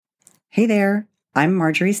Hey there, I'm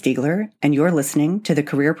Marjorie Stiegler, and you're listening to the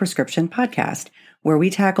Career Prescription Podcast, where we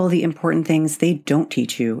tackle the important things they don't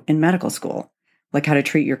teach you in medical school, like how to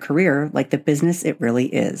treat your career like the business it really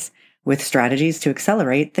is, with strategies to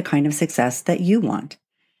accelerate the kind of success that you want.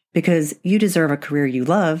 Because you deserve a career you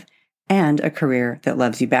love and a career that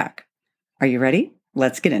loves you back. Are you ready?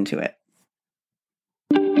 Let's get into it.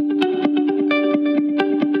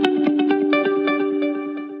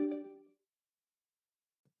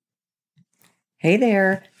 Hey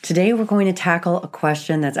there. Today we're going to tackle a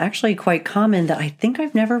question that's actually quite common that I think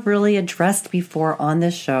I've never really addressed before on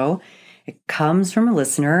this show. It comes from a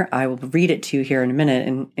listener. I will read it to you here in a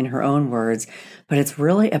minute in her own words, but it's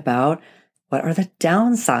really about what are the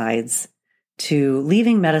downsides to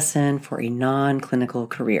leaving medicine for a non-clinical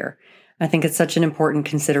career. I think it's such an important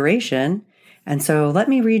consideration. And so let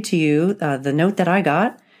me read to you the note that I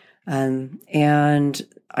got. And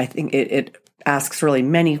I think it asks really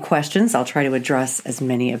many questions. I'll try to address as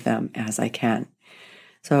many of them as I can.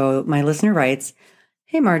 So my listener writes,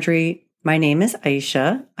 "Hey Marjorie, my name is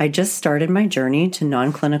Aisha. I just started my journey to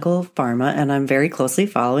non-clinical pharma, and I'm very closely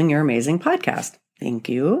following your amazing podcast." Thank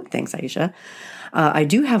you. Thanks, Aisha. I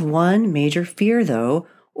do have one major fear though,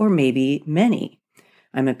 or maybe many.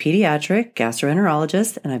 I'm a pediatric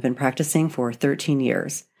gastroenterologist, and I've been practicing for 13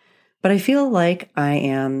 years. But I feel like I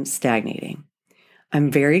am stagnating. I'm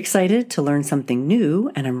very excited to learn something new,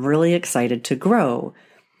 and I'm really excited to grow.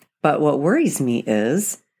 But what worries me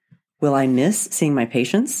is, will I miss seeing my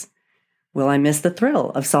patients? Will I miss the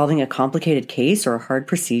thrill of solving a complicated case or a hard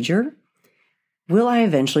procedure? Will I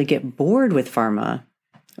eventually get bored with pharma?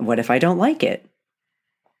 What if I don't like it?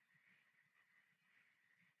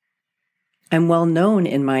 I'm well known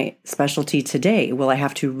in my specialty today. Will I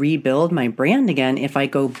have to rebuild my brand again if I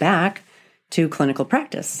go back to clinical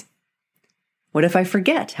practice? What if I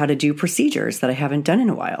forget how to do procedures that I haven't done in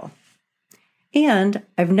a while? And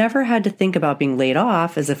I've never had to think about being laid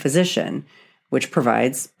off as a physician, which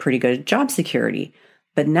provides pretty good job security.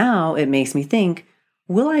 But now it makes me think,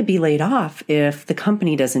 will I be laid off if the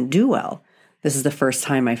company doesn't do well? This is the first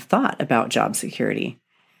time I've thought about job security.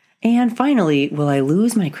 And finally, will I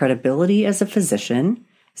lose my credibility as a physician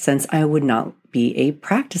since I would not be a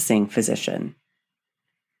practicing physician?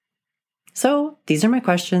 So these are my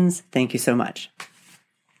questions. Thank you so much.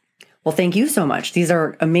 Well, thank you so much. These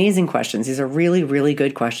are amazing questions. These are really, really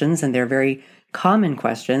good questions, and they're very common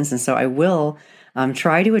questions. And so I will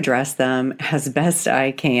try to address them as best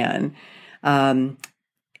I can. It's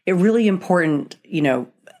really important,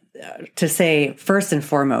 to say first and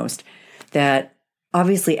foremost that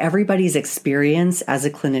obviously everybody's experience as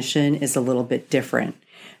a clinician is a little bit different.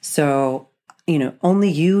 So, only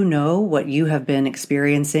you know what you have been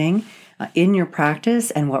experiencing in your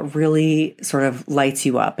practice and what really sort of lights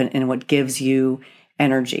you up and what gives you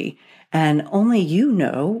energy. And only you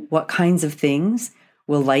know what kinds of things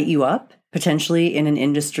will light you up, potentially in an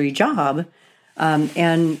industry job,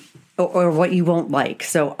 or what you won't like.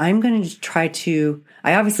 So I'm going to try to,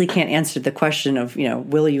 I obviously can't answer the question of,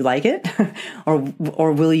 will you like it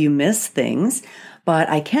or will you miss things? But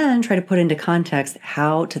I can try to put into context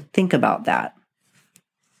how to think about that.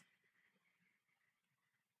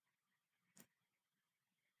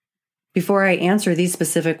 Before I answer these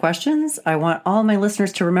specific questions, I want all my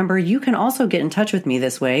listeners to remember you can also get in touch with me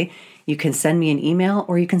this way. You can send me an email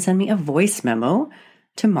or you can send me a voice memo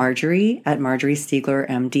to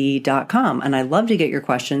marjorie@marjoriestieglermd.com. And I love to get your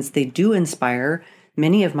questions. They do inspire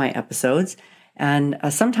many of my episodes. And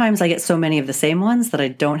sometimes I get so many of the same ones that I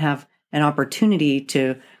don't have an opportunity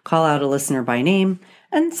to call out a listener by name.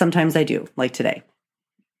 And sometimes I do, like today.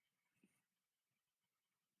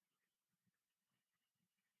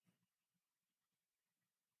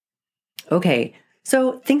 Okay,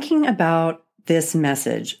 so thinking about this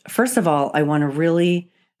message, first of all, I want to really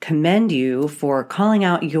commend you for calling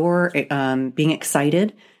out your being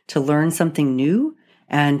excited to learn something new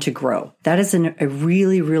and to grow. That is a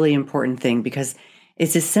really, really important thing because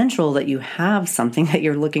it's essential that you have something that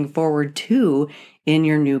you're looking forward to in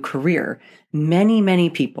your new career. Many, many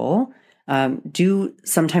people do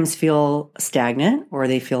sometimes feel stagnant, or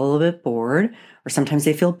they feel a little bit bored, or sometimes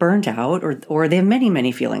they feel burnt out, or they have many,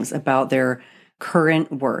 many feelings about their current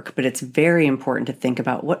work. But it's very important to think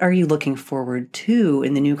about, what are you looking forward to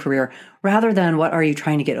in the new career rather than what are you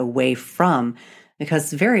trying to get away from?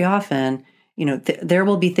 Because very often, there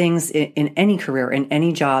will be things in any career, in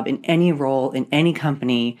any job, in any role, in any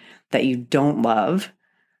company that you don't love.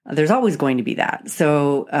 There's always going to be that.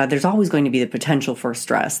 So there's always going to be the potential for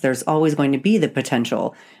stress. There's always going to be the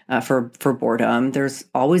potential for boredom. There's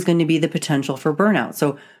always going to be the potential for burnout.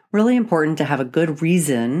 So really important to have a good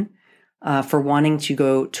reason for wanting to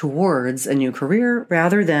go towards a new career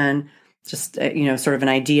rather than just, sort of an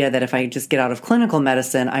idea that if I just get out of clinical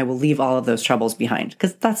medicine, I will leave all of those troubles behind,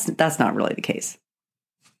 because that's not really the case.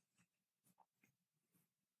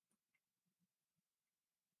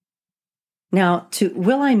 Now,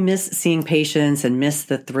 will I miss seeing patients and miss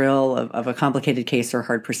the thrill of a complicated case or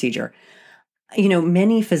hard procedure?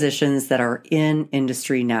 Many physicians that are in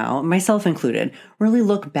industry now, myself included, really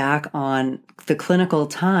look back on the clinical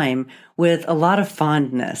time with a lot of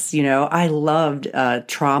fondness. I loved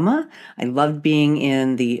trauma. I loved being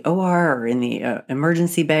in the OR or in the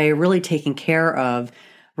emergency bay, really taking care of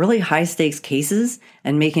really high stakes cases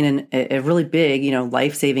and making a really big,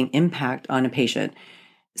 life-saving impact on a patient.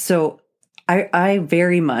 So I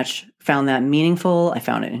very much found that meaningful. I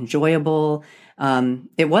found it enjoyable.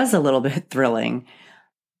 It was a little bit thrilling.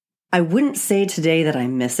 I wouldn't say today that I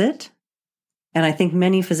miss it. And I think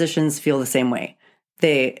many physicians feel the same way.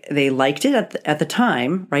 They liked it at the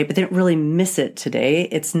time, right? But they didn't really miss it today.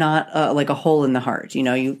 It's not like a hole in the heart.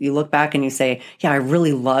 You look back and you say, yeah, I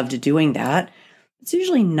really loved doing that. It's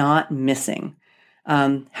usually not missing.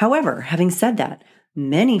 However, having said that,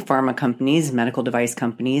 many pharma companies, medical device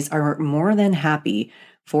companies, are more than happy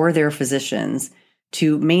for their physicians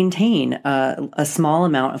to maintain a small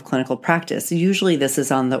amount of clinical practice. Usually this is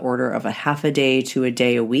on the order of a half a day to a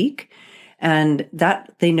day a week. And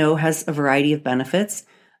that they know has a variety of benefits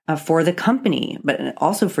for the company, but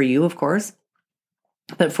also for you, of course,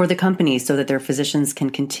 but for the company so that their physicians can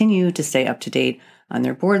continue to stay up to date on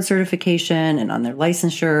their board certification and on their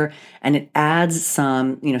licensure. And it adds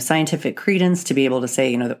some, scientific credence to be able to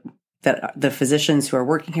say, that the physicians who are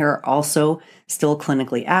working here are also still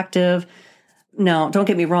clinically active. Now, don't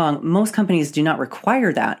get me wrong, most companies do not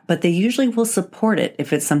require that, but they usually will support it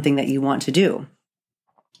if it's something that you want to do.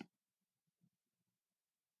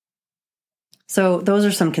 So those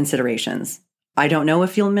are some considerations. I don't know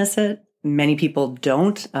if you'll miss it. Many people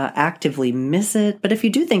don't actively miss it, but if you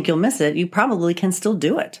do think you'll miss it, you probably can still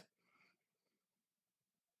do it.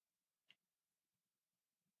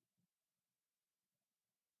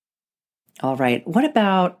 All right. What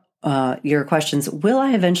about your questions? Will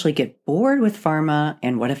I eventually get bored with pharma?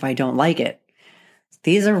 And what if I don't like it?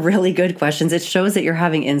 These are really good questions. It shows that you're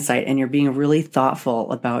having insight and you're being really thoughtful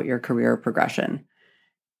about your career progression.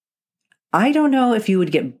 I don't know if you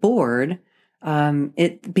would get bored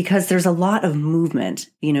because there's a lot of movement.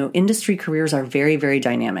 Industry careers are very, very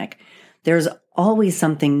dynamic. There's always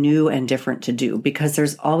something new and different to do because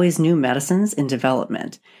there's always new medicines in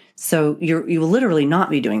development. So you will literally not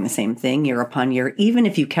be doing the same thing year upon year, even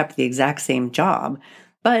if you kept the exact same job.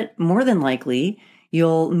 But more than likely,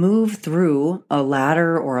 you'll move through a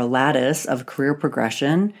ladder or a lattice of career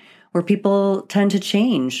progression where people tend to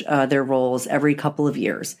change their roles every couple of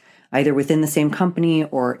years, either within the same company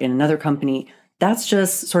or in another company. That's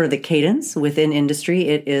just sort of the cadence within industry.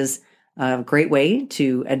 It is a great way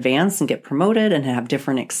to advance and get promoted and have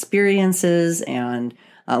different experiences and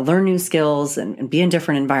learn new skills and be in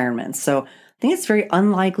different environments. So I think it's very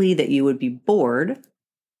unlikely that you would be bored.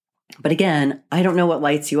 But again, I don't know what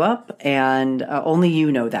lights you up, and only you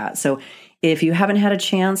know that. So if you haven't had a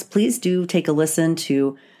chance, please do take a listen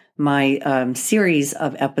to my series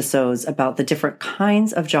of episodes about the different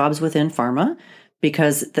kinds of jobs within pharma,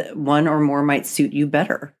 because one or more might suit you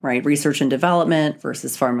better, right? Research and development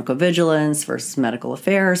versus pharmacovigilance versus medical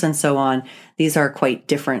affairs and so on. These are quite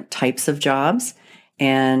different types of jobs,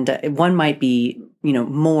 and one might be,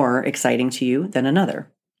 more exciting to you than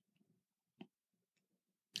another.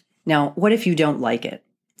 Now, what if you don't like it?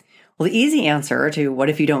 Well, the easy answer to what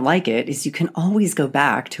if you don't like it is you can always go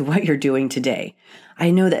back to what you're doing today. I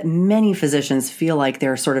know that many physicians feel like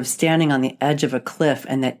they're sort of standing on the edge of a cliff,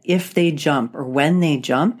 and that if they jump or when they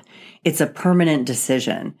jump, it's a permanent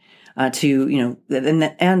decision and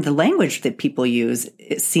the language that people use,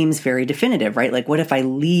 it seems very definitive, right? Like, what if I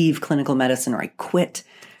leave clinical medicine or I quit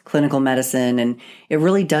clinical medicine? And it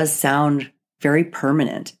really does sound very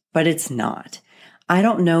permanent, but it's not. I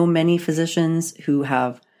don't know many physicians who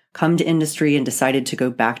have come to industry and decided to go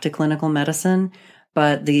back to clinical medicine,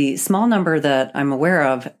 but the small number that I'm aware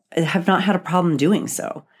of have not had a problem doing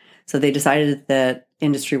so. So they decided that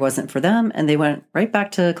industry wasn't for them, and they went right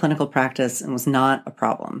back to clinical practice and was not a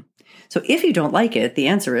problem. So if you don't like it, the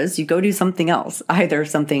answer is you go do something else, either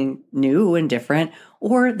something new and different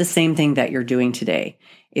or the same thing that you're doing today.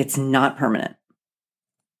 It's not permanent.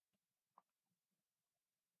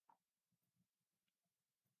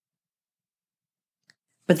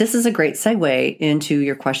 But this is a great segue into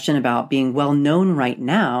your question about being well known right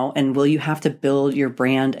now, and will you have to build your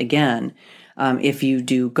brand again if you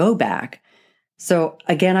do go back? So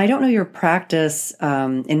again, I don't know your practice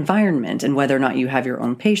environment and whether or not you have your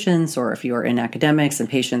own patients or if you're in academics and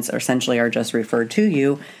patients essentially are just referred to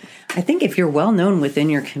you. I think if you're well known within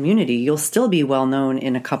your community, you'll still be well known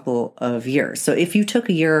in a couple of years. So if you took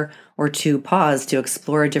a year or two pause to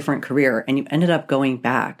explore a different career and you ended up going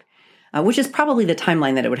back, which is probably the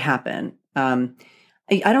timeline that it would happen, I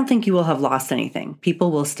don't think you will have lost anything. People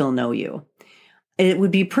will still know you. It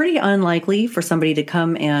would be pretty unlikely for somebody to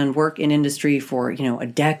come and work in industry for, a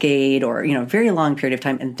decade or, a very long period of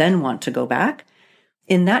time and then want to go back.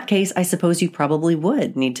 In that case, I suppose you probably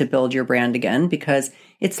would need to build your brand again because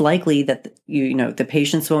it's likely that, the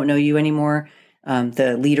patients won't know you anymore.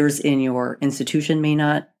 The leaders in your institution may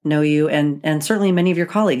not know you, and certainly many of your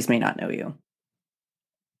colleagues may not know you.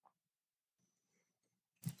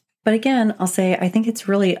 But again, I'll say I think it's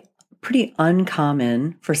really pretty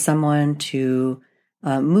uncommon for someone to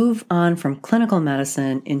move on from clinical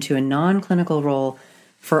medicine into a non-clinical role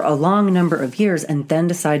for a long number of years and then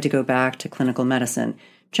decide to go back to clinical medicine.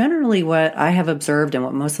 Generally, what I have observed and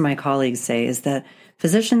what most of my colleagues say is that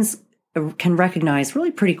physicians can recognize really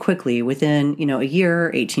pretty quickly within, a year,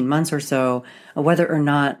 18 months or so, whether or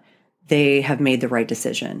not they have made the right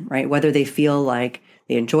decision, right? Whether they feel like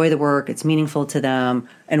they enjoy the work, it's meaningful to them,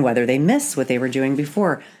 and whether they miss what they were doing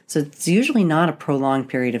before. So it's usually not a prolonged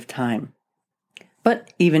period of time.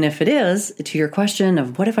 But even if it is, to your question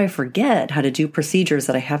of what if I forget how to do procedures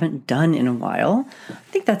that I haven't done in a while, I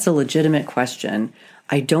think that's a legitimate question.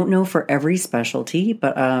 I don't know for every specialty,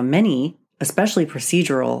 but many, especially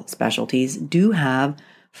procedural specialties, do have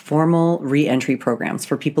formal reentry programs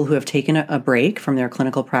for people who have taken a break from their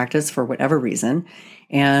clinical practice for whatever reason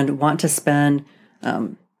and want to spend,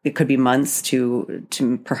 it could be months to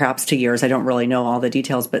perhaps to years. I don't really know all the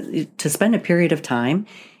details, but to spend a period of time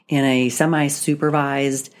in a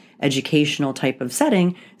semi-supervised educational type of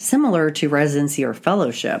setting, similar to residency or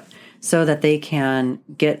fellowship, so that they can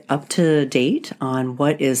get up to date on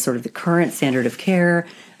what is sort of the current standard of care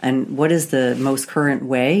and what is the most current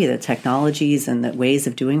way, the technologies and the ways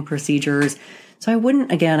of doing procedures. So I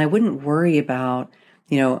wouldn't worry about,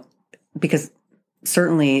 because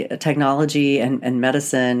certainly technology and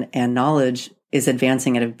medicine and knowledge is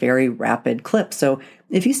advancing at a very rapid clip. So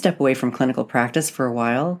if you step away from clinical practice for a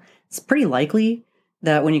while, it's pretty likely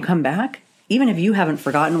that when you come back, even if you haven't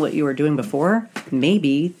forgotten what you were doing before,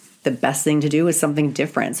 maybe the best thing to do is something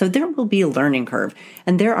different. So there will be a learning curve,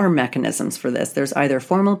 and there are mechanisms for this. There's either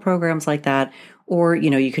formal programs like that, or,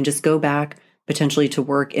 you can just go back potentially to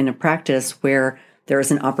work in a practice where there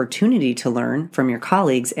is an opportunity to learn from your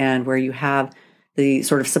colleagues and where you have the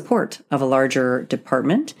sort of support of a larger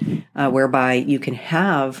department, whereby you can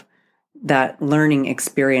have that learning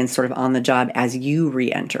experience sort of on the job as you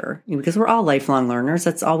re-enter. Because we're all lifelong learners.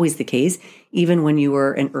 That's always the case. Even when you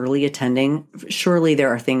were an early attending, surely there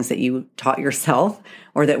are things that you taught yourself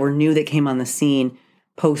or that were new that came on the scene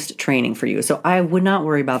post-training for you. So I would not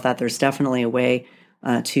worry about that. There's definitely a way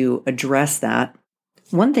to address that.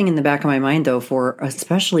 One thing in the back of my mind, though,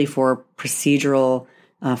 especially for procedural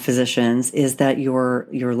physicians, is that your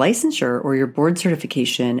licensure or your board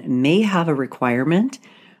certification may have a requirement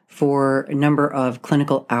for a number of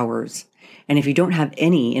clinical hours. And if you don't have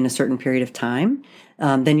any in a certain period of time,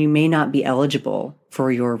 then you may not be eligible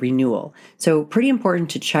for your renewal. So pretty important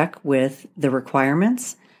to check with the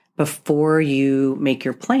requirements before you make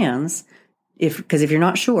your plans. Because if you're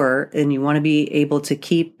not sure and you want to be able to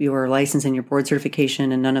keep your license and your board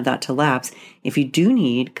certification and none of that to lapse, if you do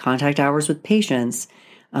need contact hours with patients,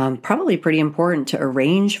 probably pretty important to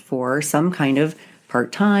arrange for some kind of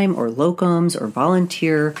part-time or locums or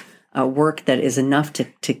volunteer work that is enough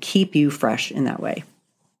to keep you fresh in that way.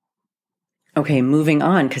 Okay, moving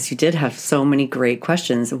on, because you did have so many great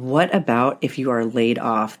questions. What about if you are laid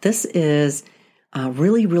off? This is it's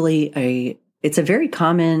a very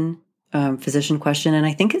common physician question, and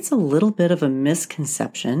I think it's a little bit of a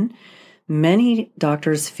misconception. Many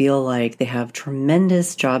doctors feel like they have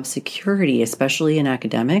tremendous job security, especially in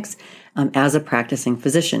academics, as a practicing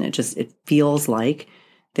physician. It feels like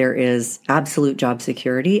there is absolute job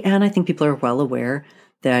security. And I think people are well aware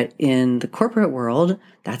that in the corporate world,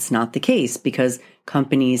 that's not the case because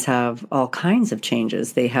companies have all kinds of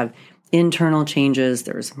changes. They have internal changes,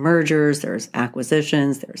 there's mergers, there's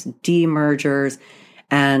acquisitions, there's demergers.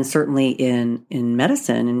 And certainly in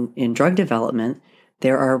medicine, in drug development,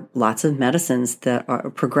 there are lots of medicines that are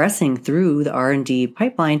progressing through the R&D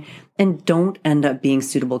pipeline and don't end up being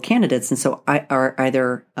suitable candidates. And so are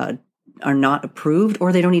either are not approved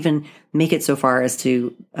or they don't even make it so far as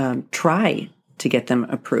to try to get them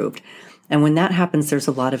approved. And when that happens, there's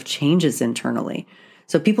a lot of changes internally.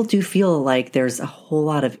 So people do feel like there's a whole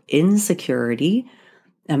lot of insecurity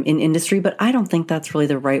in industry, but I don't think that's really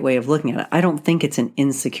the right way of looking at it. I don't think it's an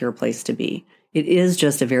insecure place to be. It is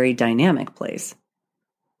just a very dynamic place.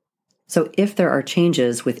 So if there are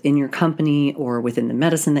changes within your company or within the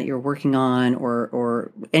medicine that you're working on,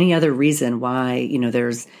 or any other reason why,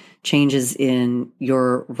 there's changes in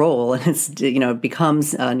your role and it's,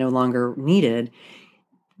 becomes no longer needed,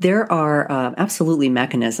 there are absolutely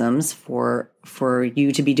mechanisms for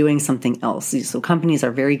you to be doing something else. So companies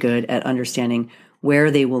are very good at understanding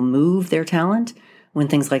where they will move their talent when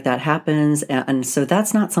things like that happens. And so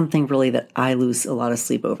that's not something really that I lose a lot of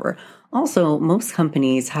sleep over. Also, most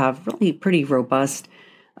companies have really pretty robust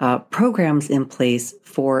programs in place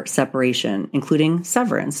for separation, including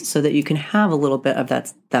severance, so that you can have a little bit of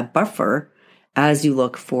that buffer as you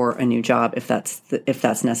look for a new job if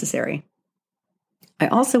that's necessary. I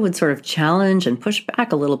also would sort of challenge and push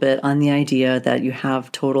back a little bit on the idea that you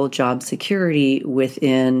have total job security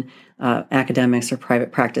within academics or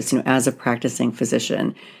private practice, as a practicing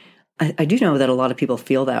physician. I do know that a lot of people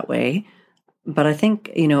feel that way, but I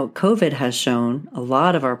think, COVID has shown a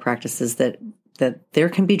lot of our practices that there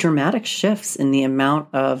can be dramatic shifts in the amount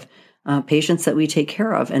of patients that we take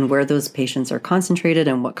care of and where those patients are concentrated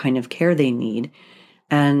and what kind of care they need.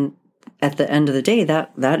 And at the end of the day,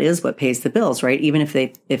 that is what pays the bills, right? Even if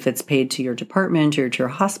it's paid to your department or to your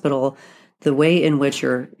hospital, the way in which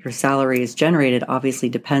your salary is generated obviously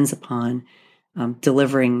depends upon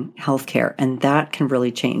delivering healthcare, and that can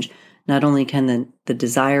really change. Not only can the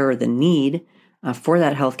desire or the need for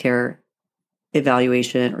that healthcare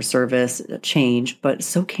evaluation or service change, but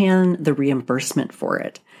so can the reimbursement for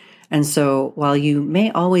it. And so while you may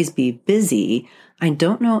always be busy, I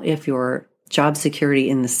don't know if your job security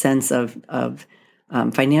in the sense of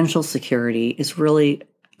financial security is really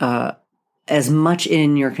as much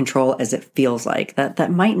in your control as it feels like.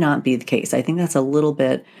 That might not be the case. I think that's a little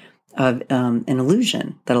bit of an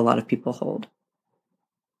illusion that a lot of people hold.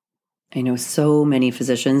 I know so many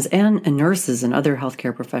physicians and nurses and other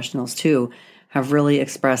healthcare professionals too have really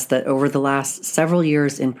expressed that over the last several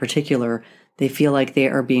years in particular, they feel like they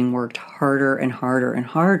are being worked harder and harder and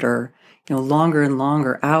harder, longer and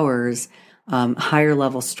longer hours, higher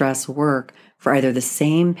level stress work for either the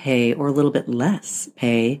same pay or a little bit less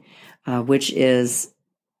pay, which is,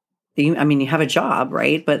 you have a job,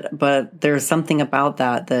 right? But there's something about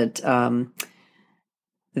that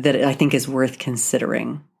I think is worth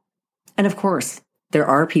considering. And of course, there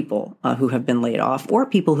are people who have been laid off or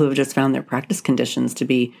people who have just found their practice conditions to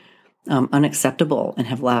be unacceptable and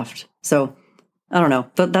have left. So I don't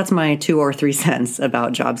know, but that's my 2 or 3 cents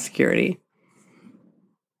about job security.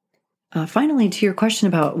 Finally, to your question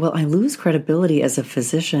about, will I lose credibility as a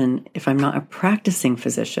physician if I'm not a practicing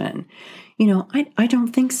physician? I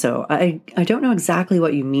don't think so. I don't know exactly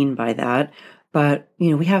what you mean by that, but,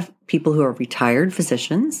 we have people who are retired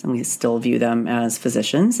physicians and we still view them as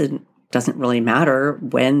physicians. It doesn't really matter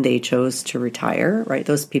when they chose to retire, right?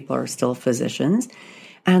 Those people are still physicians.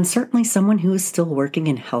 And certainly someone who is still working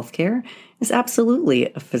in healthcare is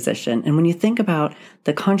absolutely a physician. And when you think about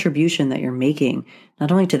the contribution that you're making,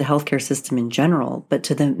 not only to the healthcare system in general, but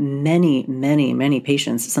to the many, many, many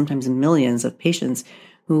patients, sometimes millions of patients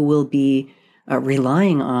who will be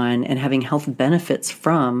relying on and having health benefits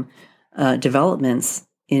from developments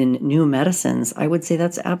in new medicines, I would say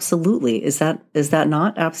that's absolutely. Is that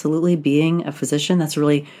not absolutely being a physician? That's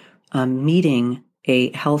really meeting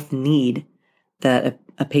a health need that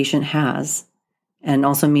a patient has, and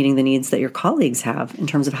also meeting the needs that your colleagues have in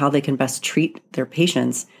terms of how they can best treat their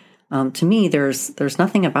patients. To me, there's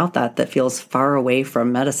nothing about that feels far away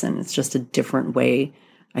from medicine. It's just a different way,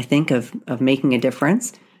 I think, of making a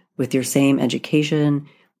difference with your same education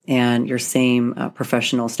and your same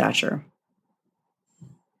professional stature.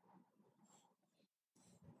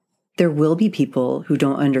 There will be people who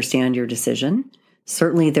don't understand your decision.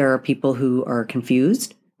 Certainly, there are people who are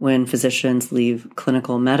confused when physicians leave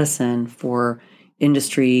clinical medicine for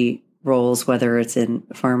industry roles, whether it's in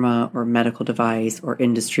pharma or medical device or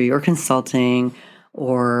industry or consulting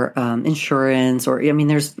or insurance, or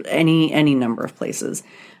there's any number of places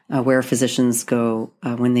where physicians go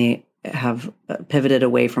when they have pivoted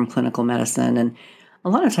away from clinical medicine. And a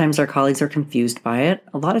lot of times our colleagues are confused by it.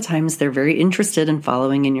 A lot of times they're very interested in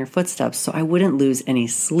following in your footsteps. So I wouldn't lose any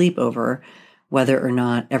sleep over whether or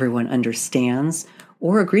not everyone understands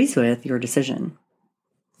or agrees with your decision.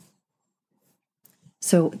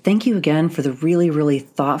 So thank you again for the really, really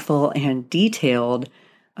thoughtful and detailed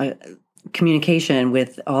communication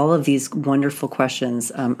with all of these wonderful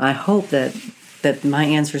questions. I hope that my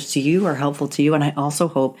answers to you are helpful to you, and I also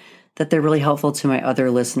hope that they're really helpful to my other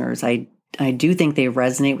listeners. I I do think they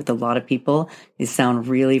resonate with a lot of people. They sound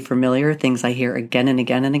really familiar, things I hear again and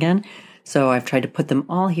again and again. So I've tried to put them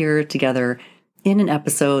all here together in an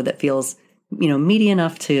episode that feels, meaty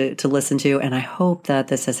enough to listen to. And I hope that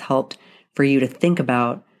this has helped for you to think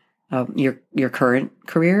about your current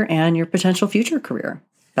career and your potential future career.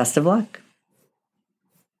 Best of luck.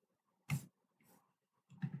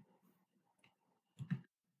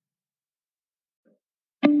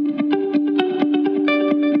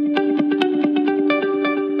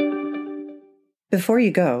 Before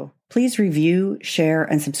you go, please review, share,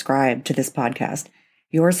 and subscribe to this podcast.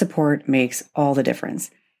 Your support makes all the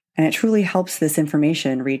difference, and it truly helps this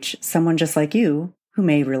information reach someone just like you who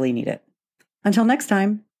may really need it. Until next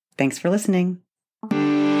time, thanks for listening.